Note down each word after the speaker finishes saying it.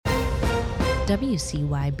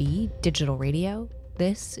WCYB Digital Radio,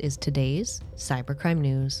 this is today's Cybercrime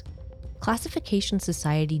News. Classification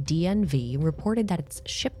Society DNV reported that its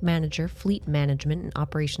Ship Manager Fleet Management and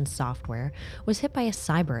Operations software was hit by a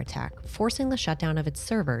cyber attack, forcing the shutdown of its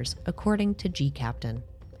servers, according to GCaptain.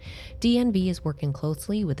 DNV is working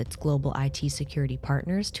closely with its global IT security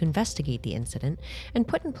partners to investigate the incident and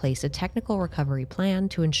put in place a technical recovery plan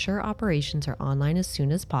to ensure operations are online as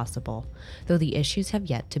soon as possible, though the issues have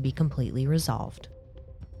yet to be completely resolved.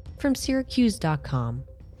 From Syracuse.com,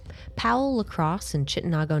 Powell Lacrosse in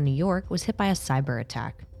Chittenango, New York was hit by a cyber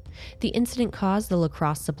attack. The incident caused the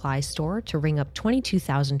Lacrosse supply store to ring up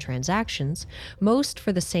 22,000 transactions, most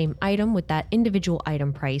for the same item with that individual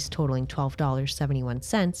item price totaling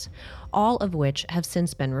 $12.71, all of which have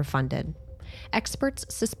since been refunded. Experts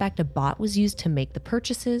suspect a bot was used to make the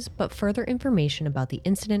purchases, but further information about the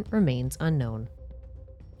incident remains unknown.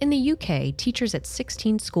 In the UK, teachers at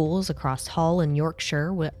 16 schools across Hull and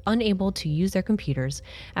Yorkshire were unable to use their computers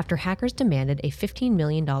after hackers demanded a £15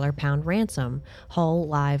 million ransom, Hull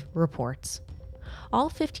Live reports. All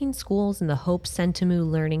 15 schools in the Hope Sentamu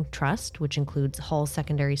Learning Trust, which includes Hull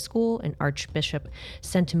Secondary School and Archbishop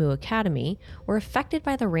Sentamu Academy, were affected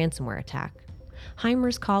by the ransomware attack.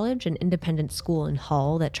 Heimers College, an independent school in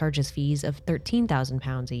Hull that charges fees of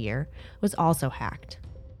 £13,000 a year, was also hacked.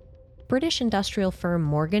 British industrial firm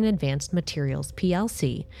Morgan Advanced Materials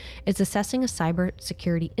plc is assessing a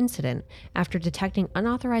cybersecurity incident after detecting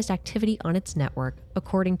unauthorized activity on its network,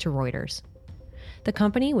 according to Reuters. The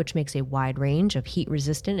company, which makes a wide range of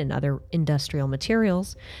heat-resistant and other industrial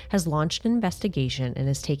materials, has launched an investigation and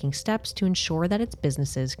is taking steps to ensure that its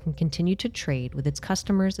businesses can continue to trade with its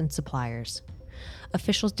customers and suppliers.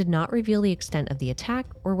 Officials did not reveal the extent of the attack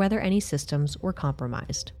or whether any systems were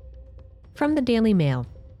compromised. From the Daily Mail,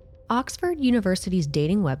 Oxford University's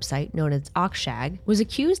dating website, known as Oxshag, was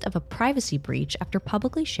accused of a privacy breach after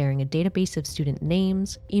publicly sharing a database of student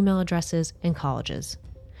names, email addresses, and colleges.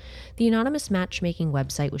 The anonymous matchmaking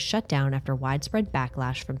website was shut down after widespread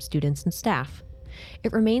backlash from students and staff.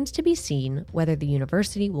 It remains to be seen whether the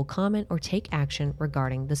university will comment or take action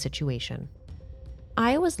regarding the situation.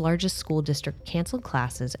 Iowa's largest school district canceled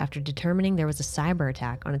classes after determining there was a cyber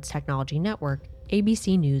attack on its technology network,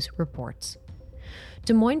 ABC News reports.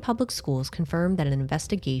 Des Moines Public Schools confirmed that an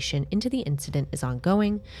investigation into the incident is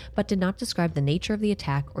ongoing, but did not describe the nature of the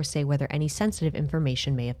attack or say whether any sensitive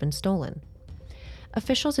information may have been stolen.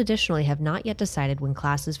 Officials additionally have not yet decided when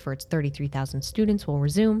classes for its 33,000 students will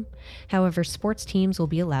resume. However, sports teams will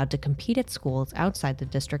be allowed to compete at schools outside the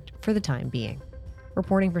district for the time being.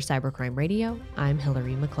 Reporting for Cybercrime Radio, I'm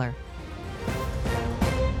Hillary McClure.